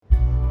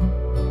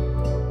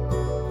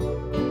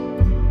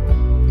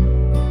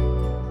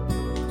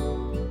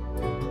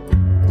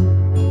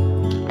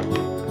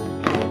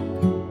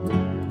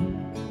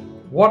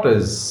What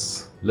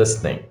is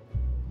listening?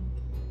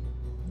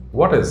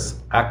 What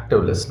is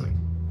active listening?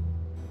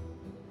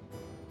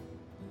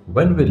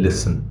 When we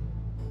listen,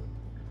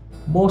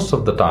 most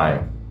of the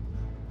time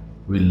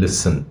we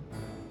listen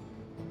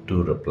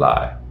to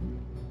reply.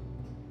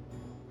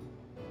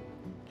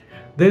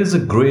 There is a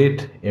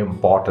great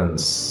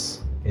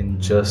importance in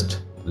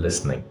just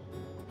listening.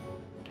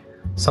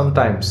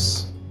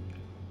 Sometimes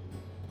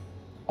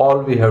all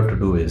we have to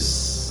do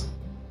is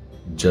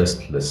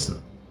just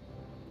listen.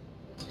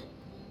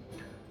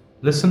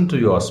 Listen to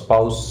your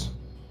spouse,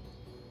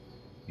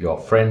 your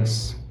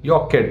friends,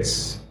 your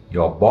kids,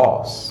 your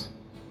boss,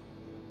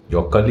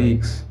 your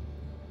colleagues.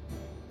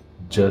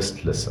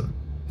 Just listen.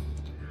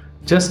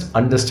 Just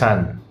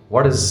understand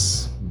what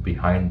is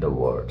behind the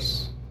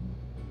words.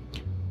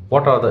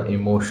 What are the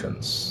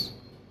emotions,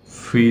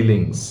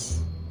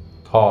 feelings,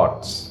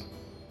 thoughts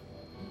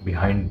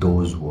behind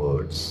those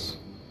words?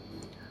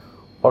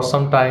 Or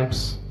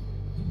sometimes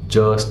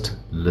just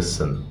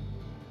listen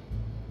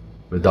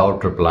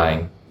without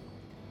replying,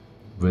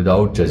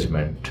 without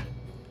judgment,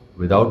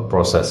 without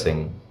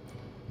processing,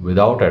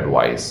 without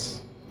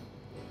advice.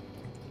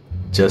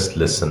 Just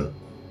listen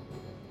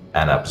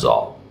and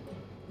absorb.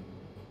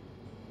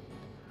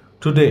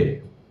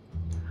 Today,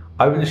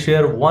 I will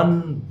share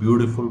one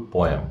beautiful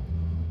poem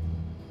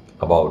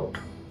about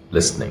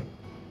listening.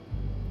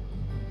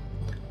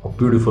 A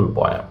beautiful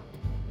poem.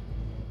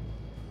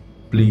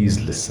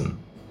 Please listen.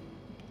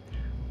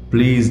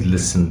 Please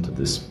listen to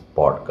this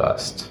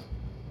podcast.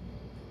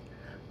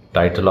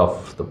 Title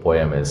of the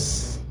poem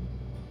is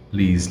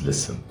Please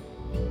Listen.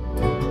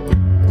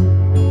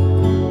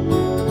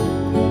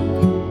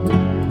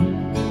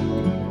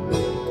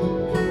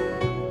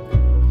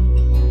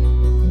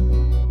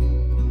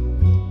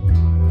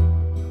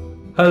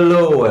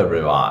 Hello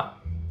everyone.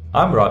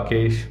 I'm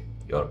Rakesh,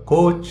 your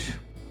coach,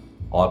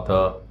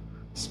 author,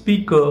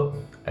 speaker,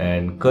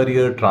 and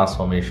career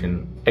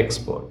transformation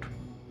expert.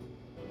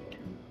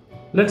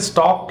 Let's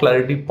Talk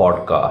Clarity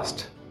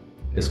podcast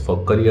is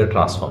for career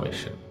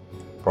transformation,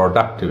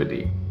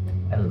 productivity,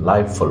 and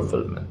life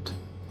fulfillment.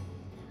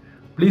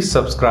 Please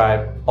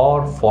subscribe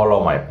or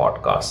follow my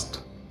podcast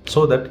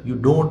so that you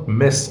don't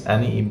miss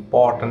any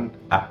important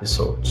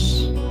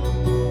episodes.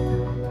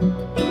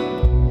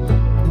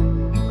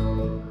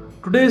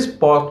 Today's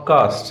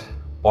podcast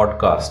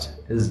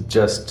is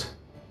just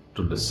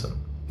to listen.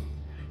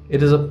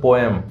 It is a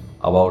poem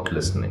about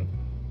listening.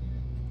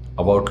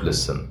 About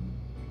listen.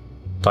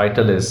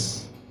 Title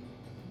is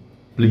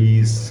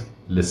Please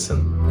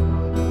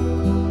Listen.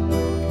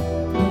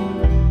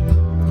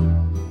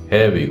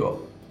 Here we go.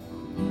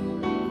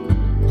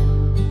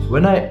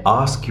 When I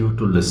ask you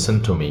to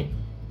listen to me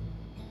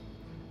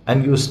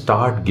and you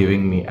start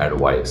giving me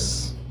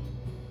advice,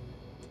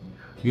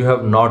 you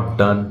have not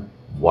done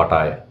what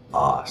I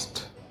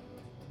asked.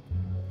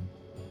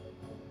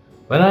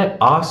 When I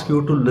ask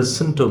you to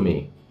listen to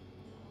me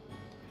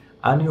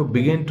and you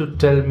begin to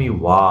tell me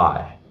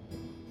why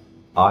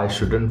I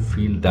shouldn't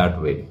feel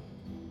that way,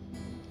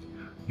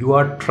 you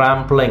are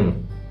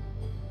trampling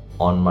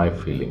on my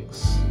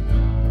feelings.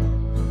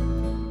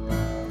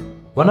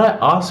 When I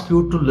ask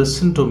you to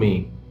listen to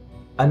me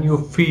and you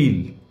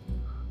feel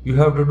you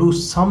have to do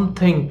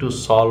something to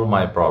solve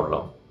my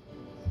problem,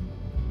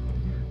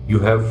 you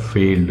have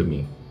failed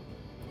me.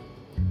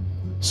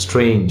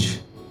 Strange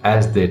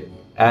as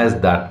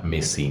that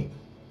may seem.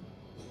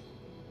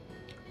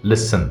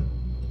 Listen.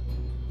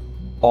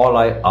 All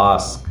I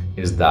ask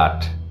is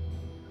that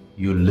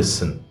you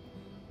listen.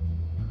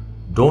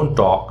 Don't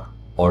talk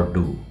or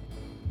do.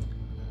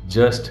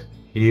 Just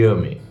hear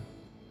me.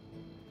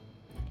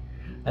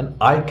 And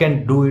I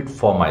can do it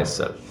for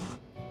myself.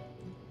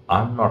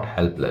 I'm not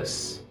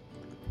helpless.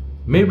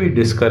 Maybe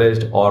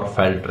discouraged or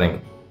faltering,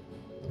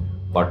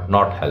 but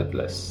not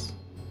helpless.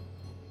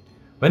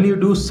 When you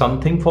do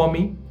something for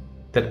me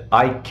that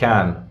I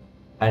can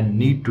and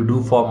need to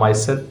do for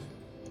myself,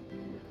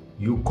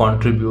 you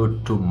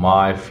contribute to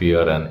my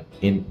fear and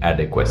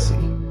inadequacy.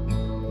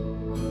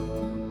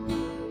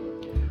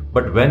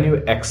 But when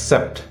you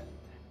accept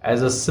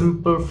as a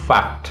simple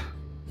fact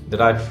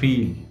that I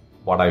feel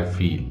what I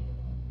feel,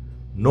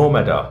 no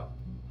matter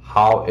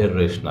how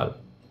irrational,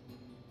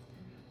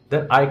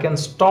 then I can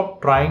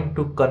stop trying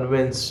to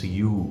convince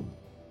you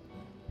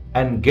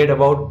and get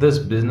about this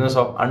business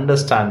of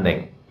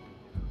understanding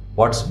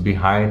what's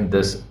behind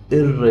this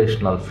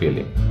irrational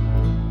feeling.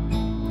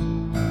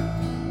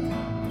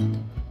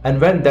 And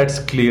when that's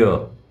clear,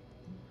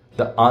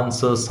 the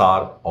answers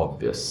are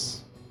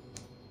obvious.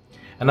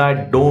 And I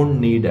don't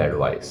need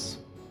advice.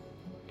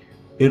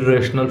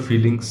 Irrational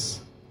feelings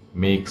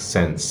make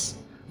sense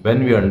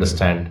when we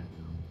understand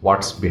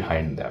what's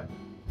behind them.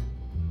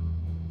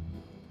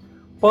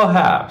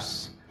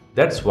 Perhaps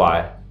that's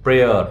why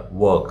prayer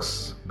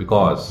works,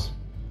 because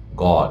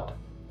God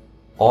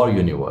or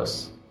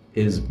universe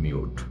is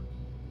mute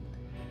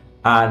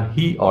and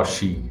he or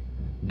she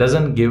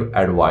doesn't give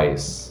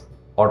advice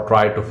or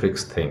try to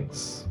fix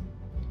things.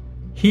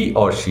 He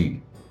or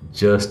she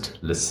just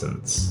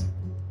listens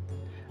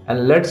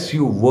and lets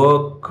you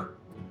work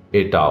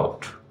it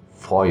out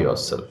for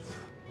yourself.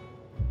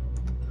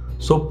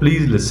 So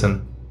please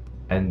listen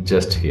and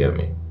just hear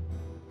me.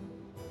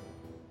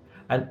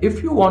 And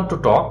if you want to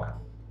talk,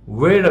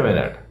 wait a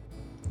minute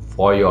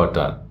for your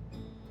turn,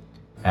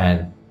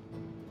 and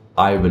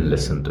I will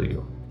listen to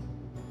you.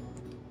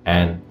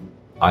 And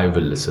I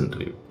will listen to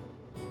you.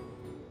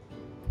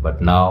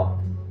 But now,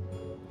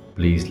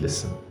 please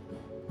listen.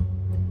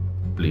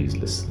 Please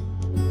listen.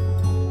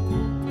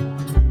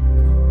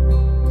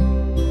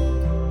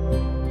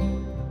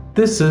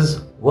 This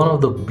is one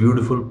of the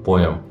beautiful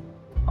poems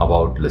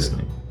about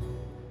listening.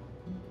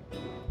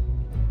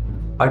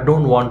 I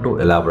don't want to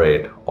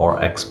elaborate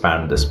or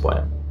expand this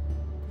poem.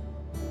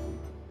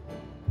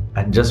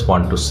 I just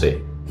want to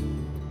say,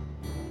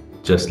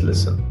 just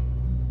listen.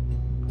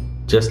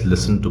 Just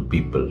listen to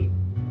people,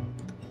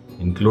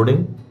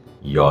 including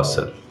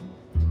yourself.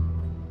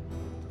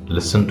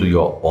 Listen to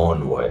your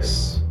own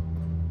voice,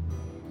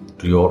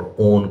 to your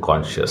own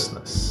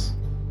consciousness,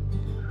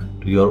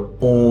 to your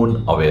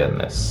own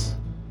awareness.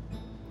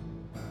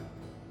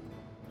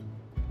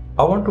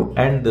 I want to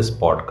end this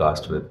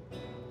podcast with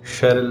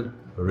Cheryl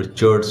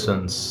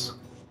Richardson's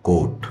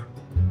quote.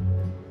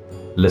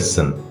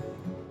 Listen.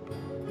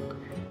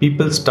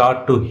 People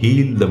start to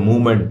heal the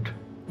moment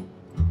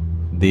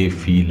they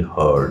feel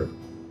heard.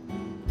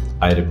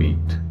 I repeat,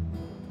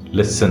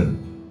 listen.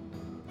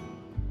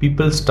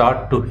 People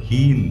start to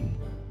heal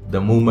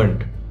the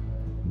moment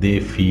they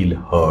feel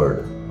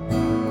heard.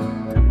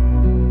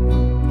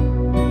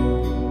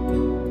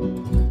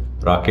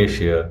 Rakesh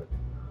here,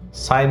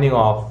 signing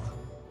off,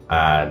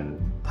 and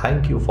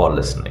thank you for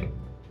listening.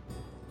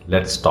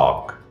 Let's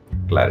talk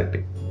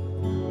clarity.